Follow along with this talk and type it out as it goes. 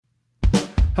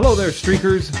Hello there,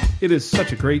 Streakers. It is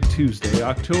such a great Tuesday,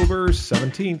 October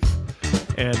 17th,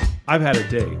 and I've had a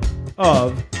day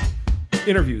of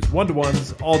interviews,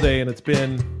 one-to-ones all day, and it's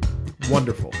been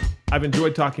wonderful. I've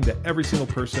enjoyed talking to every single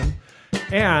person,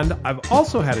 and I've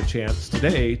also had a chance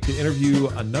today to interview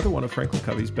another one of Franklin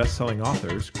Covey's best-selling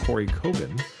authors, Corey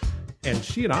Kogan, and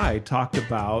she and I talked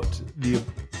about the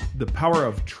power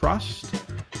of trust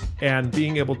and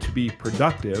being able to be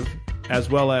productive, as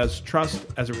well as trust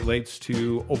as it relates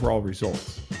to overall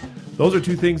results. Those are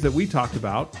two things that we talked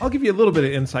about. I'll give you a little bit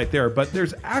of insight there, but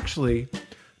there's actually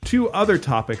two other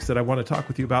topics that I want to talk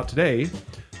with you about today.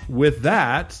 With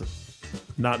that,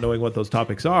 not knowing what those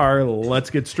topics are, let's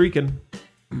get streaking.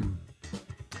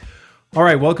 All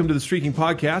right, welcome to the Streaking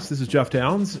Podcast. This is Jeff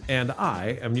Downs, and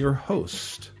I am your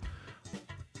host.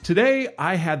 Today,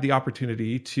 I had the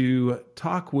opportunity to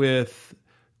talk with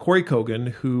Corey Kogan,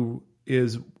 who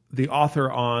is the author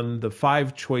on the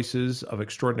 5 Choices of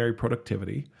Extraordinary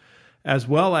Productivity, as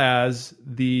well as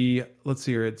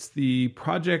it's the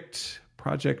project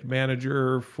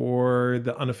manager for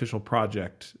the unofficial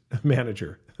project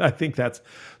manager. I think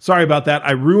sorry about that.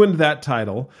 I ruined that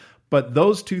title, but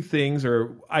those two things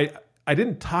I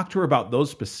didn't talk to her about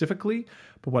those specifically,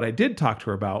 but what I did talk to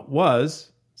her about was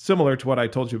similar to what I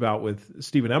told you about with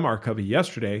Stephen M. R. Covey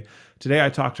yesterday. Today I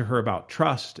talked to her about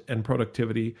trust and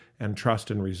productivity and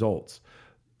trust and results.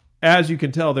 As you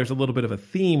can tell, there's a little bit of a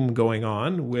theme going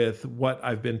on with what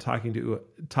I've been talking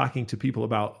to people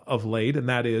about of late, and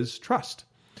that is trust.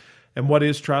 And what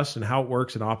is trust and how it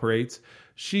works and operates.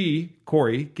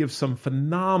 Corey, gives some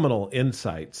phenomenal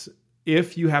insights.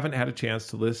 If you haven't had a chance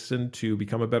to listen to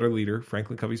Become a Better Leader,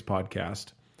 Franklin Covey's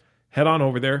podcast, head on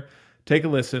over there. Take a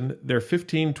listen. They're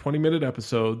 15, 20-minute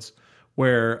episodes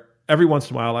where every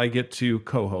once in a while I get to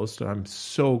co-host. And I'm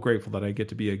so grateful that I get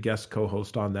to be a guest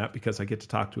co-host on that because I get to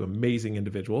talk to amazing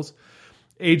individuals.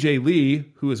 AJ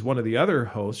Lee, who is one of the other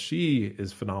hosts, she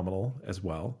is phenomenal as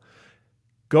well.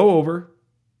 Go over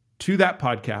to that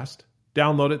podcast,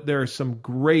 download it. There is some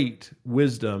great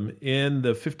wisdom in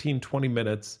the 15, 20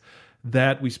 minutes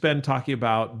that we spend talking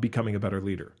about becoming a better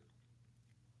leader.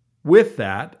 With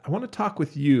that, I want to talk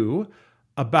with you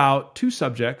about 2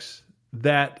 subjects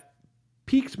that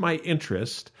piqued my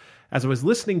interest as I was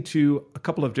listening to a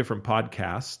couple of different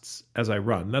podcasts as I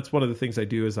run. That's one of the things I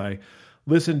do is I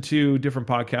listen to different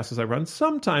podcasts as I run.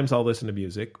 Sometimes I'll listen to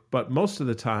music, but most of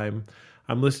the time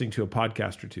I'm listening to a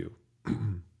podcast or two.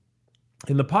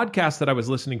 In the podcast that I was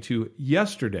listening to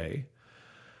yesterday,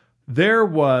 there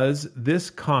was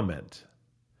this comment: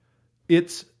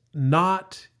 "It's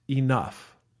not enough."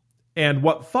 And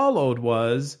what followed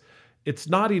was, it's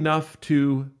not enough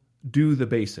to do the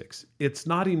basics. It's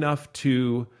not enough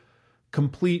to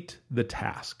complete the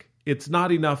task. It's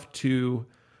not enough to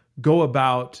go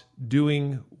about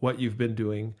doing what you've been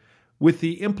doing, with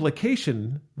the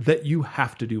implication that you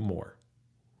have to do more.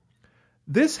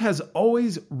 This has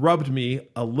always rubbed me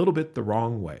a little bit the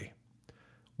wrong way.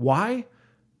 Why?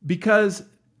 Because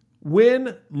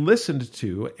when listened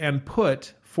to and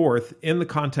put forth in the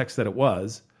context that it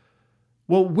was,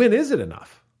 well, when is it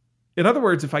enough? In other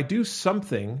words, if I do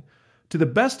something to the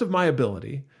best of my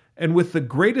ability and with the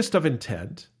greatest of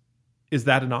intent, is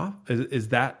that enough? Is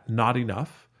that not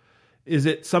enough? Is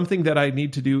it something that I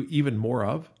need to do even more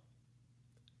of?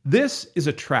 This is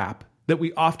a trap that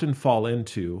we often fall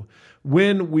into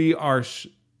when we are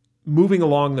moving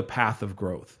along the path of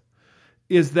growth,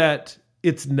 is that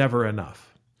it's never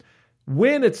enough.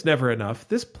 When it's never enough,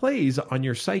 this plays on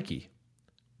your psyche.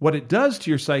 What it does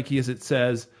to your psyche is it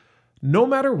says, no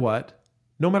matter what,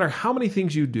 no matter how many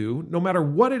things you do, no matter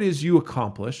what it is you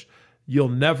accomplish, you'll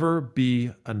never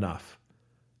be enough.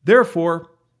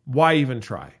 Therefore, why even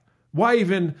try? Why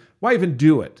even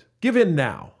do it? Give in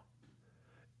now.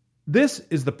 This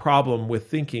is the problem with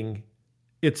thinking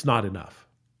it's not enough.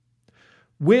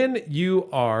 When you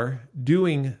are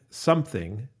doing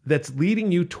something that's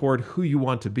leading you toward who you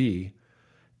want to be,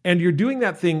 and you're doing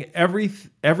that thing every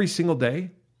single day,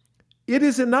 it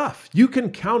is enough. You can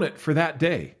count it for that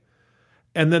day.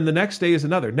 And then the next day is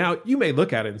another. Now, you may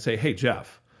look at it and say, hey,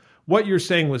 Jeff, what you're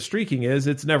saying with streaking is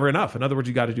it's never enough. In other words,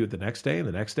 you got to do it the next day and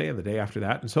the next day and the day after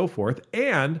that and so forth.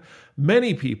 And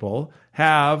many people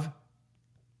have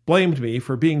blamed me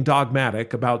for being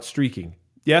dogmatic about streaking.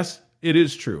 Yes, it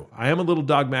is true. I am a little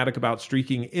dogmatic about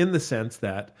streaking in the sense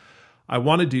that I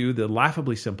want to do the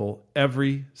laughably simple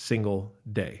every single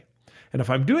day. And if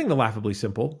I'm doing the laughably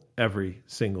simple every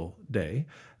single day,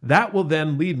 that will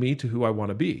then lead me to who I want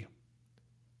to be.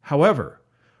 However,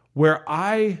 where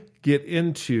I get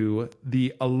into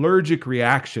the allergic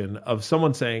reaction of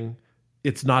someone saying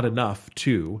it's not enough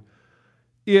to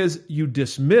is you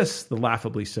dismiss the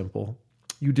laughably simple.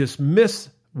 You dismiss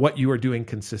what you are doing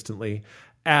consistently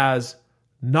as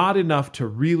not enough to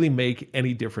really make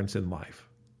any difference in life.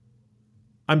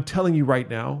 I'm telling you right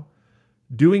now,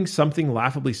 doing something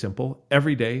laughably simple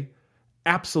every day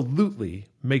absolutely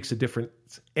makes a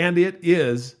difference, and it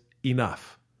is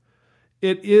enough.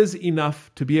 It is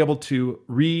enough to be able to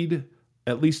read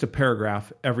at least a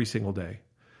paragraph every single day.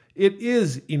 It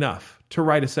is enough to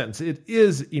write a sentence. It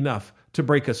is enough to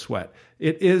break a sweat.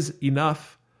 It is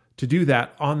enough to do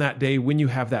that on that day when you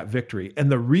have that victory.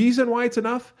 And the reason why it's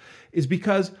enough is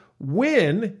because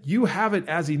when you have it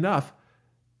as enough,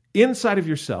 inside of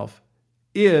yourself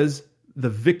is the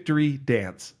victory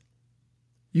dance.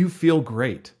 You feel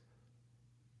great.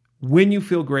 When you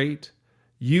feel great,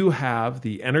 you have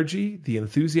the energy, the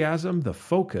enthusiasm, the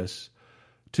focus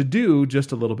to do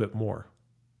just a little bit more.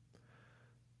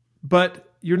 But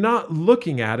you're not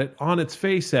looking at it on its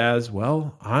face as,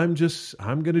 well, I'm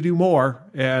going to do more.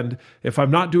 And if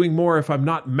I'm not doing more, if I'm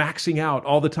not maxing out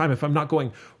all the time, if I'm not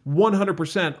going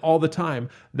 100% all the time,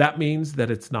 that means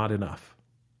that it's not enough.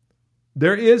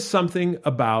 There is something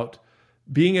about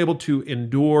being able to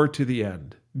endure to the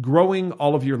end, growing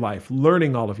all of your life,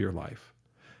 learning all of your life.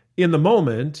 In the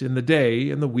moment, in the day,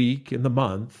 in the week, in the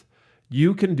month,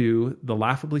 you can do the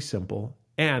laughably simple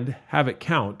and have it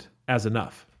count as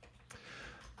enough.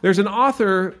 There's an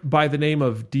author by the name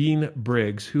of Dean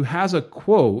Briggs who has a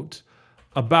quote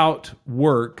about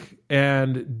work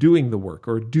and doing the work,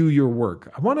 or do your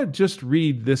work. I want to just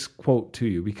read this quote to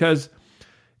you because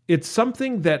it's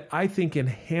something that I think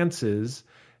enhances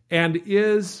and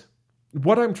is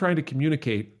what I'm trying to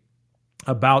communicate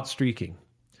about streaking.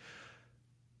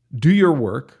 Do your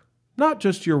work, not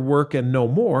just your work and no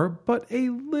more, but a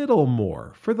little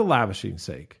more for the lavishing's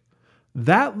sake.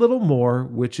 That little more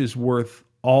which is worth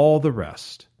all the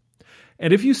rest.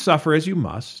 And if you suffer as you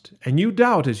must, and you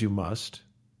doubt as you must,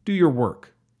 do your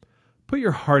work. Put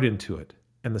your heart into it,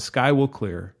 and the sky will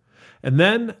clear. And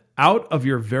then out of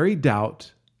your very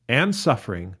doubt and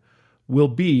suffering will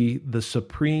be the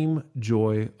supreme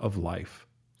joy of life.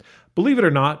 Believe it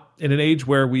or not, in an age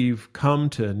where we've come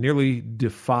to nearly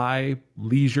defy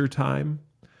leisure time,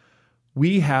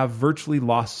 we have virtually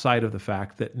lost sight of the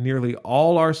fact that nearly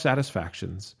all our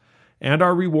satisfactions and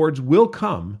our rewards will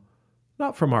come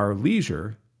not from our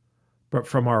leisure, but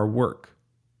from our work.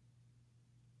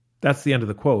 That's the end of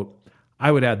the quote.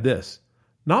 I would add this,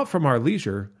 not from our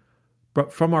leisure,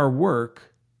 but from our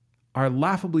work, our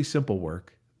laughably simple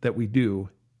work that we do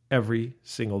every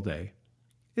single day.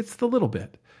 It's the little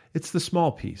bit. It's the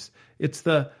small piece. It's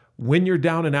the when you're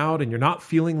down and out and you're not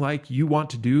feeling like you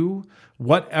want to do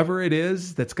whatever it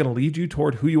is that's going to lead you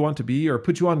toward who you want to be or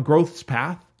put you on growth's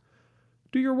path,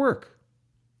 do your work.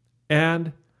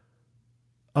 And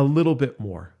a little bit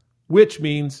more, which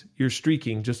means you're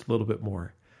streaking just a little bit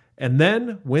more. And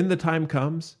then when the time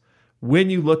comes, when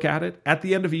you look at it, at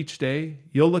the end of each day,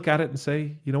 you'll look at it and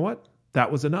say, you know what?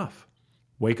 That was enough.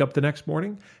 Wake up the next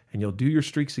morning and you'll do your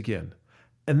streaks again.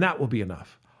 And that will be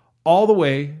enough. All the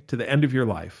way to the end of your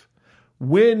life.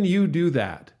 When you do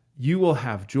that, you will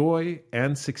have joy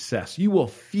and success. You will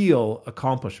feel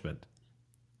accomplishment.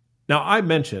 Now, I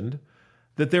mentioned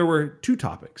that there were two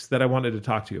topics that I wanted to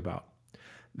talk to you about.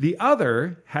 The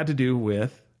other had to do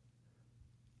with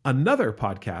another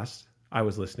podcast I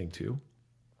was listening to.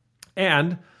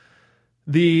 And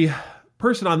the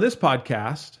person on this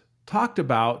podcast talked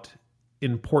about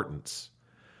importance.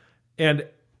 And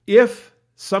if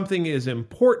something is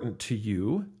important to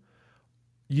you,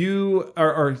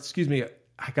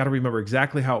 I got to remember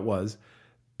exactly how it was.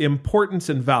 Importance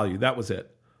and value, that was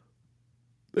it.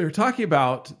 They're talking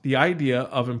about the idea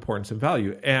of importance and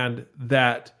value, and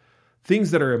that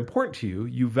things that are important to you,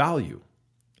 you value.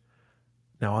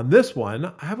 Now, on this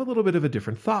one, I have a little bit of a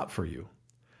different thought for you.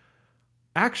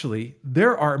 Actually,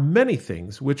 there are many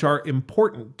things which are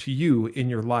important to you in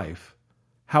your life.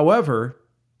 However,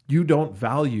 you don't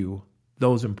value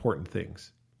those important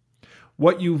things.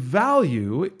 What you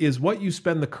value is what you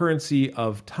spend the currency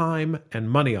of time and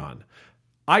money on.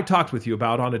 I talked with you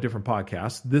about on a different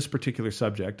podcast this particular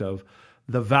subject of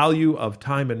the value of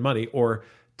time and money, or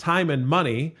time and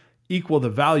money equal the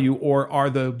value, or are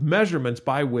the measurements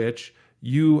by which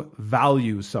you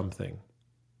value something.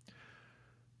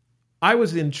 I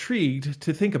was intrigued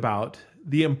to think about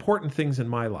the important things in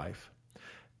my life.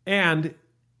 And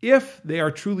if they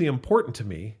are truly important to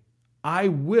me, I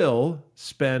will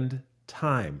spend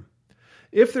time.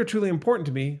 If they're truly important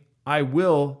to me, I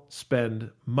will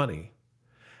spend money.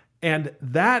 And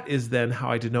that is then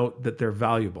how I denote that they're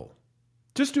valuable.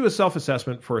 Just do a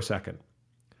self-assessment for a second.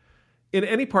 In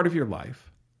any part of your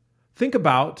life, think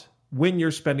about when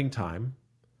you're spending time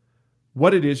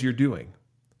what it is you're doing.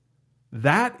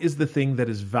 That is the thing that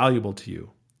is valuable to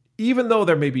you. Even though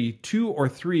there may be 2 or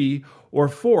 3 or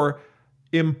 4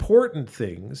 important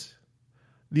things,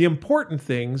 the important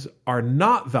things are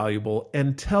not valuable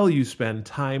until you spend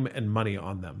time and money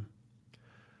on them.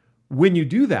 When you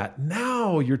do that,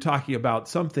 now you're talking about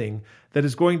something that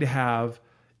is going to have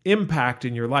impact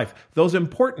in your life. Those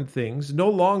important things no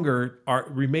longer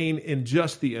remain in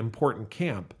just the important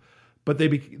camp, but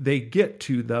they get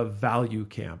to the value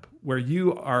camp where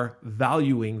you are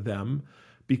valuing them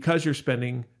because you're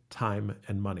spending time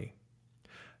and money.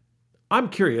 I'm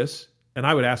curious, and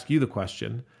I would ask you the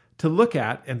question, to look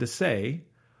at and to say,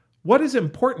 what is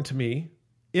important to me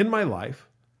in my life?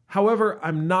 However,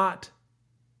 I'm not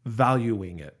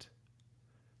valuing it.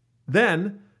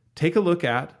 Then take a look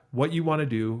at what you want to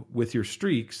do with your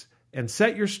streaks and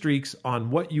set your streaks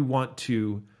on what you want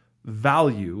to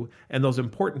value and those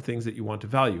important things that you want to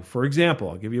value. For example,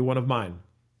 I'll give you one of mine.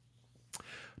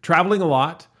 Traveling a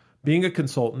lot, being a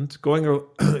consultant,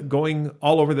 going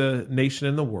all over the nation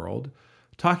and the world,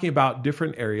 talking about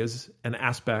different areas and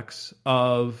aspects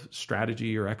of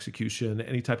strategy or execution,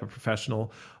 any type of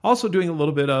professional. Also doing a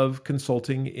little bit of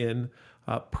consulting in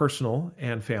personal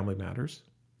and family matters.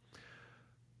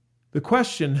 The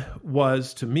question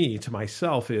was to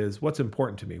myself is, what's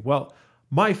important to me? Well,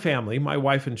 my family, my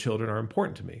wife and children are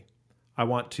important to me. I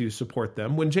want to support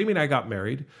them. When Jamie and I got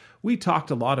married, we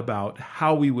talked a lot about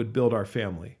how we would build our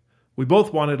family. We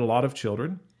both wanted a lot of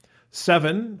children.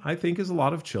 7, I think, is a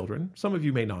lot of children. Some of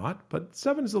you may not, but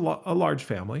 7 is a large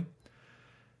family.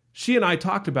 She and I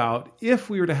talked about if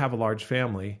we were to have a large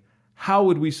family, how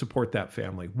would we support that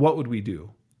family? What would we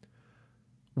do?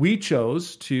 We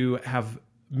chose to have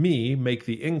me make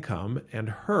the income and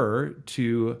her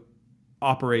to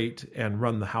operate and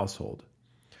run the household.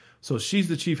 So she's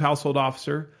the chief household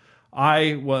officer.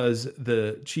 I was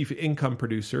the chief income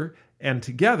producer, and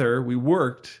together we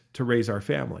worked to raise our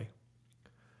family.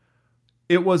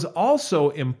 It was also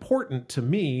important to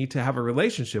me to have a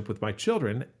relationship with my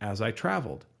children as I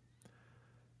traveled.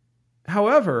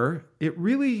 However, it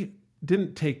really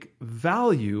didn't take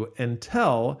value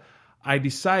until I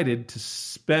decided to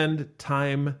spend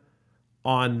time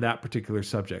on that particular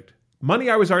subject. Money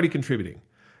I was already contributing.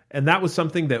 And that was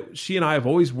something that she and I have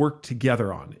always worked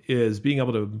together on, is being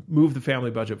able to move the family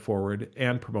budget forward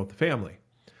and promote the family.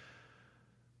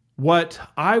 What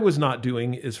I was not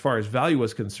doing as far as value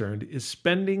was concerned is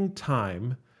spending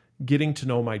time getting to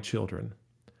know my children.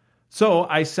 So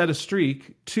I set a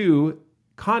streak to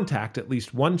contact at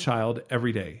least one child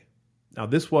every day. Now,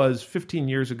 this was 15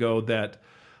 years ago that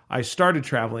I started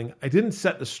traveling. I didn't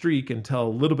set the streak until a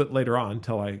little bit later on,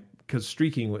 because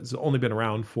streaking has only been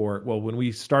around for, when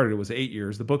we started, it was 8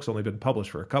 years. The book's only been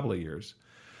published for a couple of years.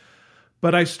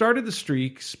 But I started the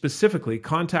streak specifically,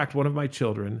 contact one of my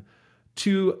children,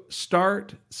 to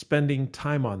start spending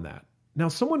time on that. Now,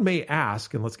 someone may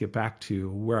ask, and let's get back to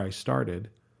where I started,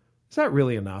 is that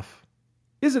really enough?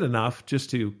 Is it enough just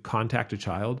to contact a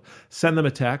child, send them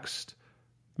a text,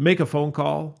 make a phone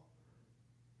call,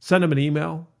 send them an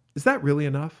email? Is that really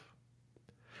enough?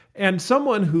 And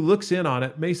someone who looks in on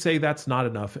it may say that's not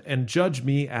enough and judge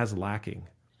me as lacking.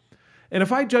 And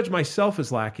if I judge myself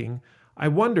as lacking, I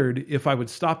wondered if I would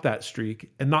stop that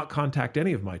streak and not contact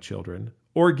any of my children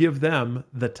or give them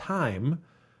the time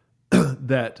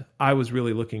that I was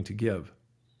really looking to give.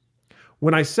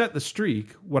 When I set the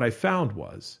streak, what I found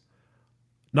was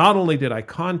not only did I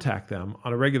contact them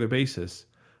on a regular basis,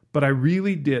 but I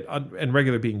really did, and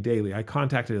regular being daily, I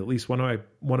contacted at least one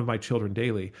of my children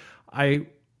daily.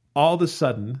 All of a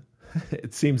sudden,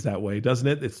 it seems that way, doesn't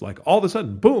it? It's like all of a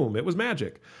sudden, boom, it was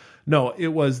magic. No, it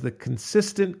was the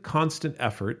consistent, constant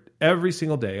effort every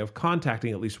single day of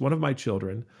contacting at least one of my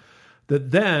children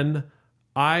that then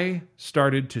I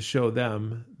started to show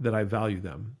them that I value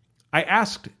them. I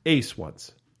asked Ace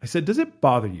once, I said, does it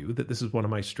bother you that this is one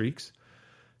of my streaks?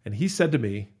 And he said to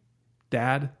me,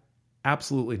 Dad,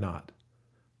 absolutely not.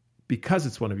 Because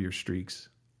it's one of your streaks,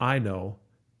 I know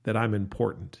that I'm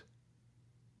important.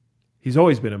 He's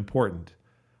always been important.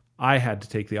 I had to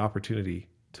take the opportunity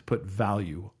to put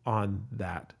value on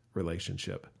that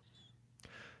relationship.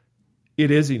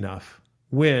 It is enough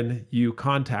when you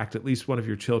contact at least one of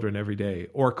your children every day,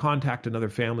 or contact another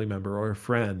family member or a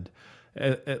friend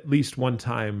at least one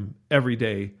time every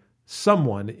day,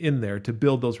 someone in there to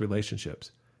build those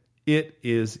relationships. It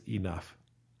is enough.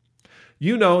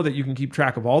 You know that you can keep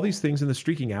track of all these things in the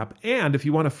Streaking app, and if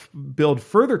you want to build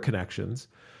further connections,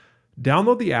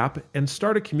 Download the app and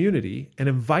start a community and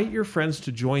invite your friends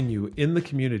to join you in the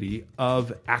community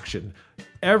of action.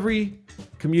 Every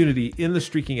community in the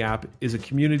Streaking app is a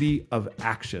community of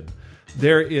action.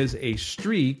 There is a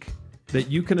streak that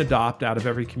you can adopt out of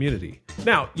every community.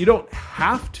 Now, you don't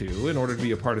have to in order to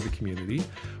be a part of the community.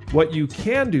 What you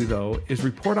can do, though, is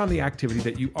report on the activity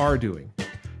that you are doing.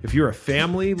 If you're a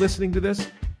family listening to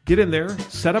this, get in there,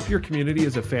 set up your community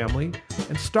as a family,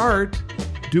 and start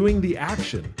doing the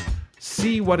action.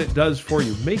 See what it does for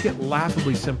you. Make it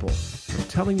laughably simple. I'm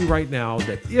telling you right now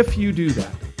that if you do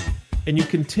that, and you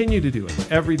continue to do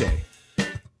it every day,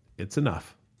 it's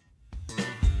enough.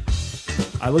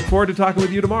 I look forward to talking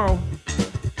with you tomorrow.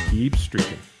 Keep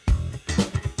streaking.